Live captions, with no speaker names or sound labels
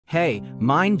Hey,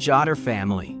 Mind Jotter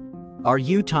family. Are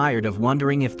you tired of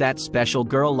wondering if that special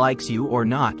girl likes you or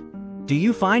not? Do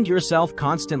you find yourself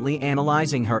constantly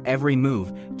analyzing her every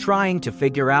move, trying to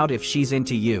figure out if she's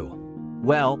into you?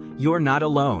 Well, you're not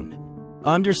alone.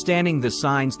 Understanding the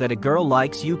signs that a girl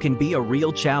likes you can be a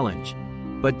real challenge.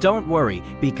 But don't worry,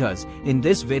 because in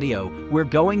this video, we're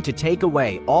going to take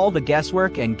away all the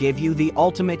guesswork and give you the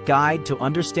ultimate guide to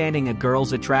understanding a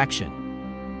girl's attraction.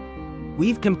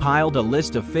 We've compiled a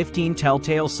list of 15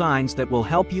 telltale signs that will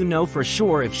help you know for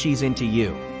sure if she's into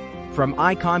you. From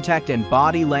eye contact and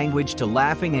body language to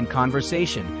laughing and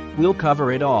conversation, we'll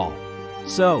cover it all.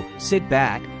 So, sit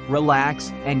back,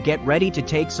 relax, and get ready to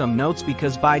take some notes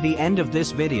because by the end of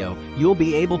this video, you'll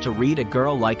be able to read a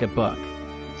girl like a book.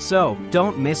 So,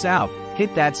 don't miss out,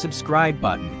 hit that subscribe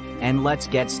button, and let's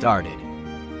get started.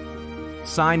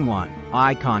 Sign 1.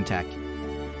 Eye contact.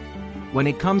 When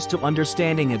it comes to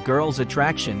understanding a girl's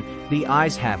attraction, the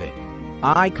eyes have it.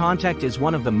 Eye contact is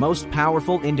one of the most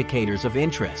powerful indicators of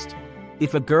interest.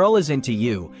 If a girl is into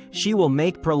you, she will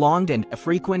make prolonged and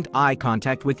frequent eye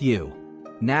contact with you.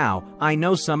 Now, I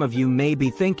know some of you may be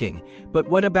thinking, but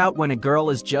what about when a girl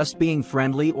is just being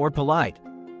friendly or polite?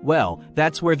 Well,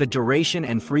 that's where the duration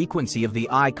and frequency of the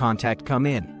eye contact come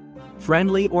in.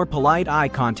 Friendly or polite eye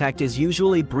contact is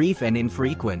usually brief and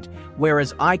infrequent,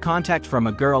 whereas eye contact from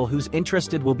a girl who's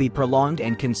interested will be prolonged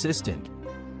and consistent.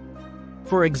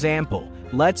 For example,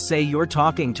 let's say you're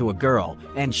talking to a girl,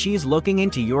 and she's looking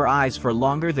into your eyes for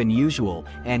longer than usual,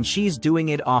 and she's doing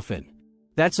it often.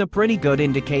 That's a pretty good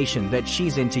indication that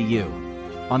she's into you.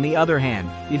 On the other hand,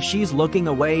 if she's looking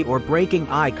away or breaking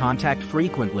eye contact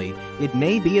frequently, it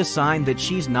may be a sign that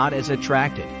she's not as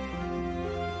attracted.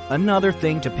 Another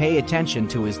thing to pay attention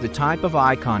to is the type of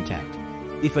eye contact.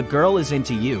 If a girl is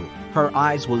into you, her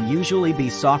eyes will usually be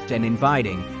soft and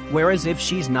inviting, whereas if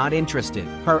she's not interested,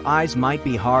 her eyes might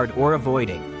be hard or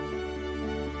avoiding.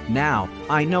 Now,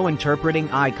 I know interpreting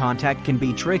eye contact can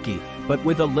be tricky, but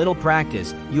with a little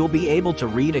practice, you'll be able to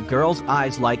read a girl's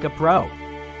eyes like a pro.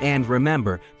 And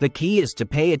remember, the key is to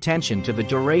pay attention to the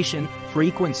duration,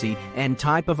 frequency, and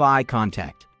type of eye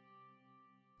contact.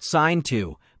 Sign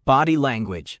 2. Body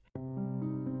language.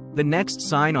 The next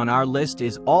sign on our list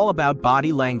is all about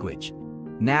body language.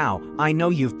 Now, I know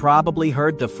you've probably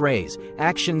heard the phrase,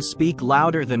 actions speak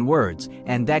louder than words,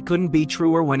 and that couldn't be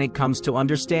truer when it comes to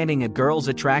understanding a girl's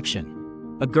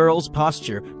attraction. A girl's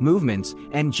posture, movements,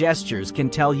 and gestures can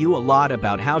tell you a lot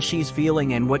about how she's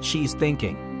feeling and what she's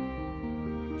thinking.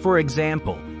 For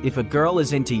example, if a girl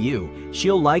is into you,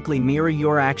 she'll likely mirror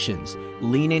your actions,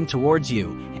 lean in towards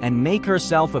you, and make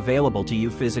herself available to you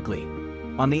physically.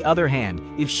 On the other hand,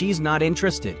 if she's not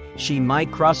interested, she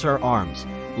might cross her arms,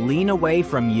 lean away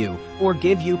from you, or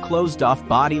give you closed-off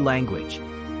body language.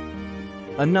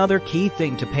 Another key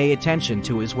thing to pay attention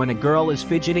to is when a girl is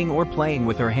fidgeting or playing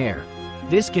with her hair.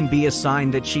 This can be a sign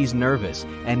that she's nervous,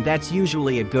 and that's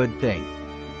usually a good thing.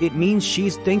 It means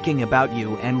she's thinking about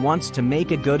you and wants to make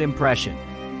a good impression.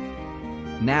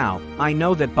 Now, I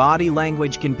know that body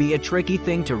language can be a tricky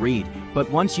thing to read, but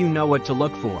once you know what to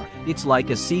look for, it's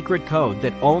like a secret code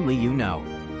that only you know.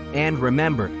 And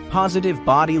remember, positive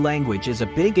body language is a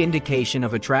big indication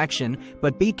of attraction,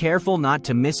 but be careful not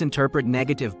to misinterpret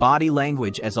negative body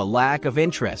language as a lack of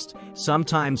interest.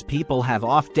 Sometimes people have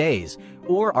off days,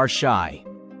 or are shy.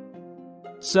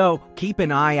 So, keep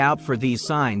an eye out for these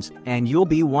signs, and you'll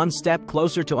be one step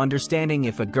closer to understanding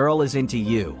if a girl is into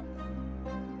you.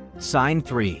 Sign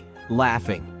 3.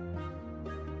 Laughing.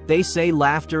 They say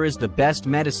laughter is the best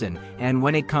medicine, and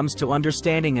when it comes to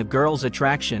understanding a girl's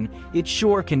attraction, it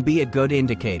sure can be a good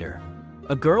indicator.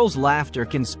 A girl's laughter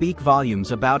can speak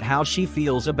volumes about how she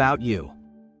feels about you.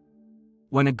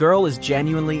 When a girl is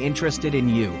genuinely interested in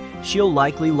you, she'll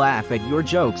likely laugh at your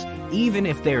jokes, even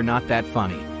if they're not that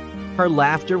funny. Her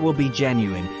laughter will be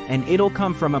genuine, and it'll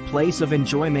come from a place of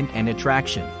enjoyment and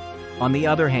attraction. On the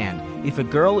other hand, if a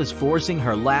girl is forcing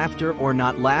her laughter or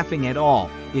not laughing at all,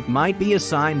 it might be a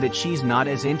sign that she's not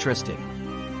as interested.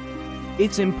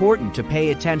 It's important to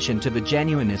pay attention to the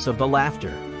genuineness of the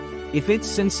laughter. If it's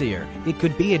sincere, it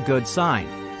could be a good sign.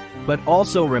 But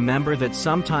also remember that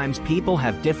sometimes people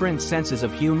have different senses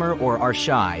of humor or are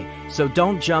shy, so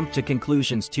don't jump to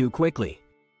conclusions too quickly.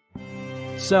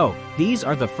 So, these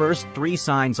are the first 3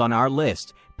 signs on our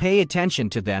list. Pay attention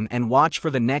to them and watch for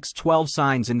the next 12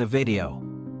 signs in the video.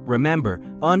 Remember,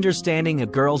 understanding a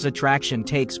girl's attraction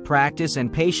takes practice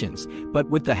and patience, but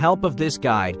with the help of this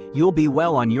guide, you'll be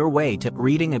well on your way to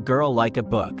reading a girl like a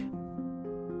book.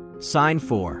 Sign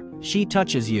 4. She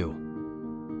touches you.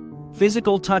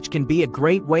 Physical touch can be a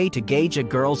great way to gauge a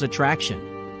girl's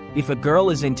attraction. If a girl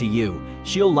is into you,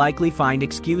 she'll likely find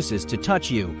excuses to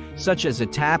touch you, such as a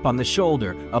tap on the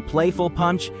shoulder, a playful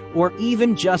punch, or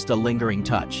even just a lingering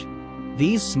touch.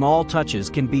 These small touches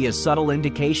can be a subtle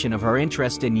indication of her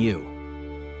interest in you.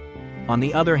 On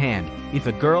the other hand, if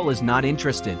a girl is not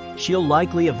interested, she'll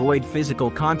likely avoid physical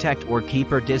contact or keep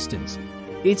her distance.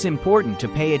 It's important to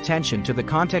pay attention to the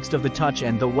context of the touch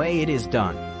and the way it is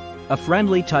done. A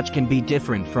friendly touch can be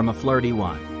different from a flirty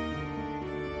one.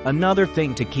 Another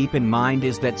thing to keep in mind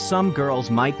is that some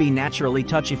girls might be naturally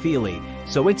touchy-feely,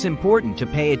 so it's important to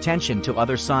pay attention to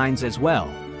other signs as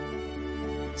well.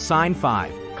 Sign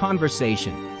 5.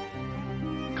 Conversation.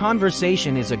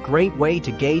 Conversation is a great way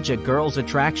to gauge a girl's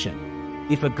attraction.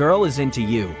 If a girl is into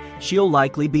you, she'll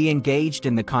likely be engaged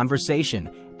in the conversation,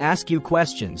 ask you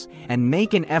questions, and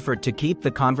make an effort to keep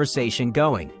the conversation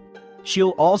going.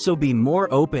 She'll also be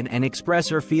more open and express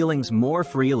her feelings more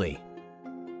freely.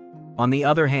 On the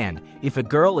other hand, if a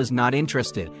girl is not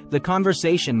interested, the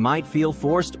conversation might feel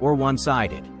forced or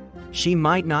one-sided. She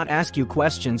might not ask you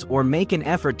questions or make an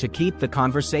effort to keep the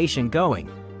conversation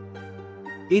going.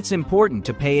 It's important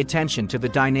to pay attention to the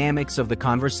dynamics of the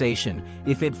conversation.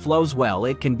 If it flows well,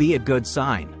 it can be a good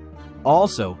sign.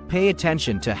 Also, pay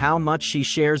attention to how much she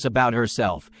shares about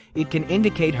herself. It can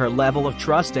indicate her level of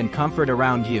trust and comfort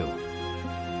around you.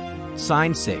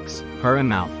 Sign 6. Her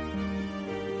mouth.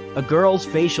 A girl's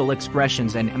facial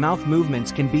expressions and mouth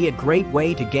movements can be a great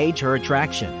way to gauge her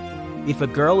attraction. If a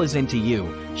girl is into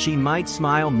you, she might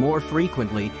smile more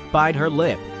frequently, bite her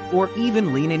lip, or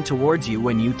even lean in towards you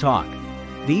when you talk.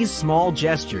 These small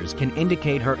gestures can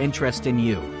indicate her interest in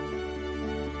you.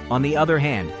 On the other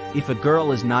hand, if a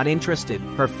girl is not interested,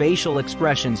 her facial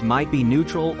expressions might be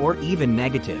neutral or even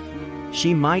negative.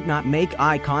 She might not make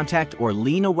eye contact or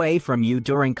lean away from you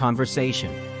during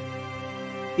conversation.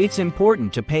 It's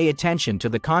important to pay attention to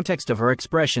the context of her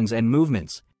expressions and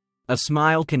movements. A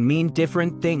smile can mean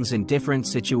different things in different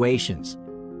situations.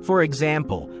 For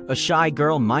example, a shy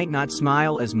girl might not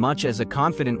smile as much as a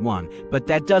confident one, but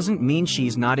that doesn't mean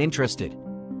she's not interested.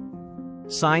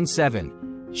 Sign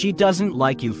 7. She doesn't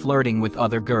like you flirting with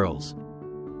other girls.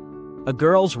 A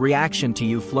girl's reaction to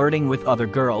you flirting with other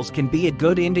girls can be a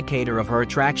good indicator of her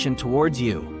attraction towards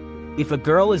you. If a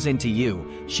girl is into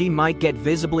you, she might get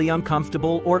visibly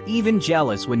uncomfortable or even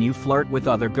jealous when you flirt with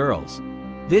other girls.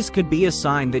 This could be a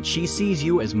sign that she sees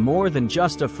you as more than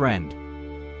just a friend.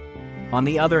 On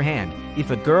the other hand,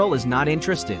 if a girl is not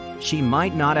interested, she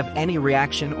might not have any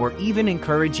reaction or even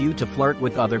encourage you to flirt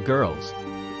with other girls.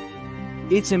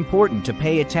 It's important to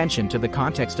pay attention to the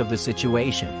context of the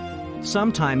situation.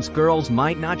 Sometimes girls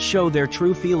might not show their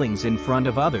true feelings in front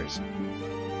of others.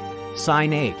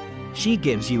 Sign 8. She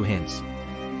gives you hints.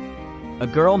 A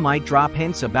girl might drop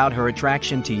hints about her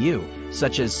attraction to you,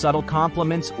 such as subtle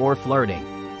compliments or flirting.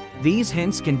 These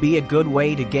hints can be a good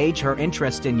way to gauge her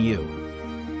interest in you.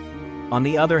 On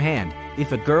the other hand,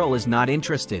 if a girl is not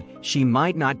interested, she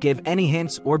might not give any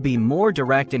hints or be more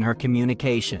direct in her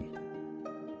communication.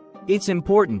 It's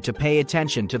important to pay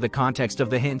attention to the context of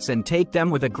the hints and take them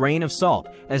with a grain of salt,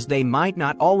 as they might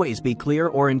not always be clear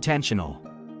or intentional.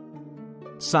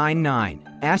 Sign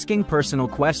 9. Asking personal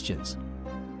questions.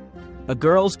 A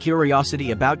girl's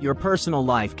curiosity about your personal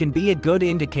life can be a good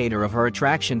indicator of her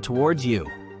attraction towards you.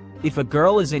 If a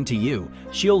girl is into you,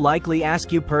 she'll likely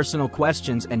ask you personal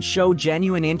questions and show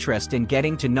genuine interest in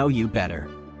getting to know you better.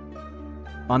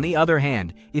 On the other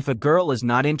hand, if a girl is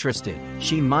not interested,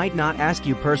 she might not ask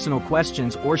you personal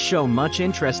questions or show much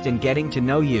interest in getting to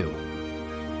know you.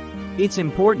 It's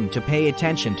important to pay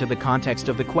attention to the context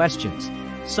of the questions.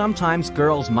 Sometimes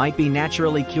girls might be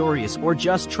naturally curious or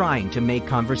just trying to make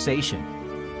conversation.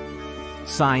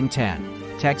 Sign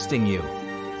 10. Texting you.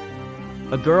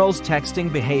 A girl's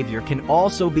texting behavior can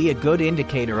also be a good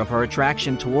indicator of her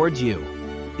attraction towards you.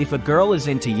 If a girl is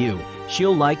into you,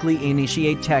 she'll likely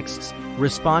initiate texts,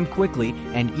 respond quickly,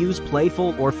 and use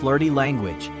playful or flirty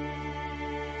language.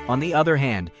 On the other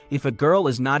hand, if a girl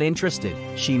is not interested,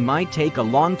 she might take a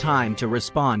long time to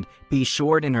respond, be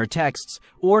short in her texts,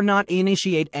 or not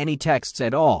initiate any texts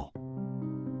at all.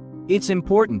 It's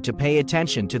important to pay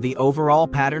attention to the overall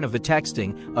pattern of the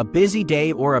texting. A busy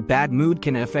day or a bad mood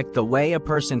can affect the way a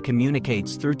person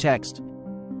communicates through text.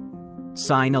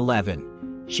 Sign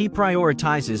 11. She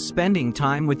prioritizes spending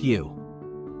time with you.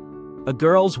 A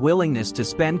girl's willingness to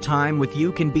spend time with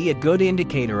you can be a good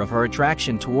indicator of her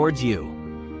attraction towards you.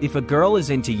 If a girl is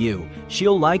into you,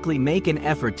 she'll likely make an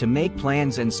effort to make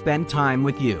plans and spend time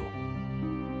with you.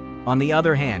 On the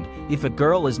other hand, if a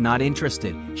girl is not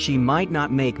interested, she might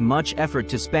not make much effort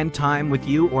to spend time with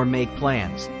you or make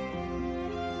plans.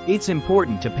 It's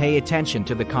important to pay attention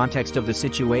to the context of the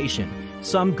situation.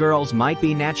 Some girls might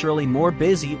be naturally more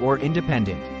busy or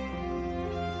independent.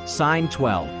 Sign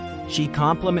 12. She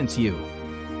compliments you.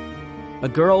 A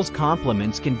girl's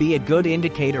compliments can be a good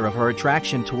indicator of her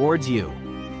attraction towards you.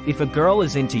 If a girl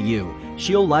is into you,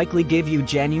 she'll likely give you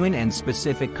genuine and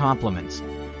specific compliments.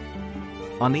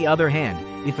 On the other hand,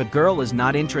 if a girl is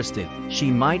not interested,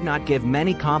 she might not give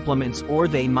many compliments, or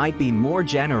they might be more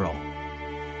general.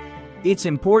 It's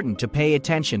important to pay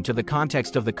attention to the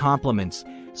context of the compliments.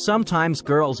 Sometimes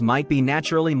girls might be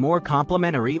naturally more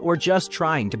complimentary or just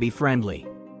trying to be friendly.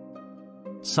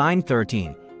 Sign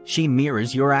 13. She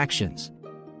mirrors your actions.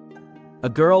 A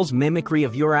girl's mimicry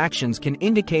of your actions can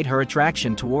indicate her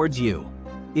attraction towards you.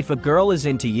 If a girl is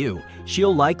into you,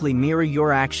 she'll likely mirror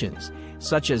your actions,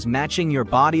 such as matching your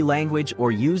body language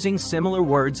or using similar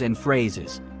words and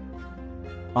phrases.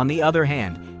 On the other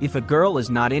hand, if a girl is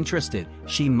not interested,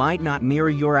 she might not mirror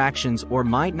your actions or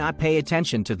might not pay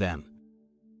attention to them.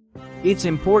 It's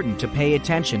important to pay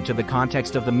attention to the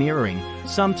context of the mirroring.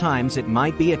 Sometimes it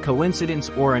might be a coincidence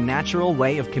or a natural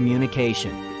way of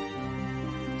communication.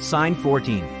 Sign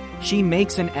 14. She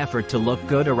makes an effort to look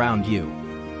good around you.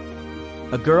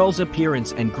 A girl's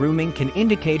appearance and grooming can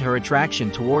indicate her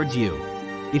attraction towards you.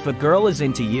 If a girl is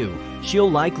into you, she'll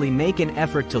likely make an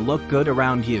effort to look good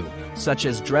around you, such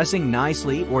as dressing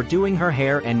nicely or doing her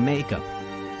hair and makeup.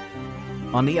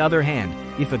 On the other hand,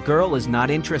 if a girl is not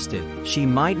interested, she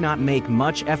might not make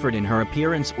much effort in her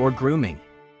appearance or grooming.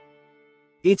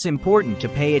 It's important to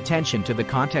pay attention to the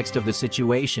context of the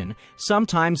situation.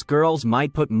 Sometimes girls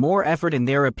might put more effort in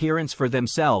their appearance for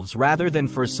themselves rather than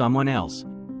for someone else.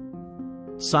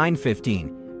 Sign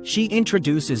 15. She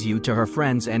introduces you to her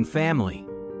friends and family.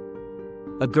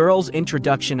 A girl's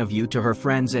introduction of you to her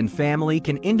friends and family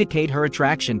can indicate her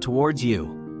attraction towards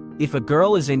you. If a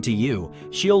girl is into you,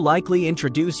 she'll likely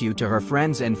introduce you to her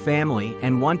friends and family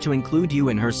and want to include you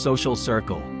in her social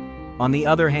circle. On the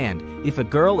other hand, if a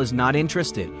girl is not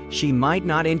interested, she might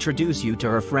not introduce you to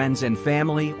her friends and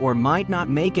family or might not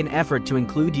make an effort to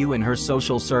include you in her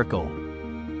social circle.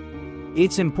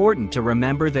 It's important to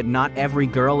remember that not every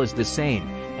girl is the same,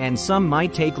 and some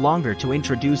might take longer to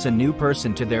introduce a new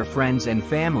person to their friends and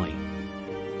family.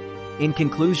 In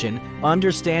conclusion,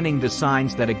 understanding the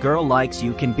signs that a girl likes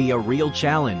you can be a real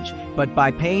challenge, but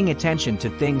by paying attention to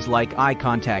things like eye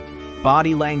contact,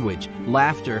 body language,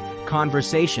 laughter,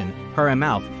 conversation, her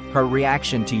mouth, her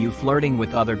reaction to you flirting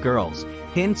with other girls,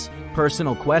 hints,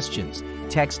 personal questions,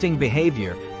 texting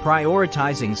behavior,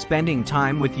 prioritizing spending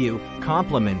time with you,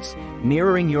 compliments,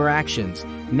 mirroring your actions,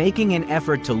 making an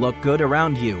effort to look good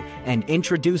around you, and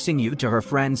introducing you to her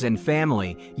friends and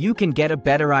family, you can get a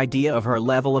better idea of her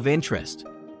level of interest.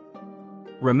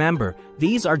 Remember,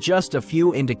 these are just a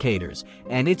few indicators,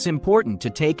 and it's important to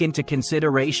take into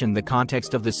consideration the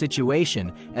context of the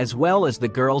situation, as well as the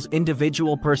girl's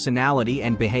individual personality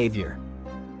and behavior.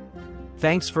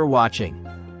 Thanks for watching.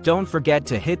 Don't forget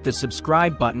to hit the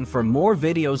subscribe button for more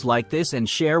videos like this and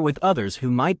share with others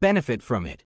who might benefit from it.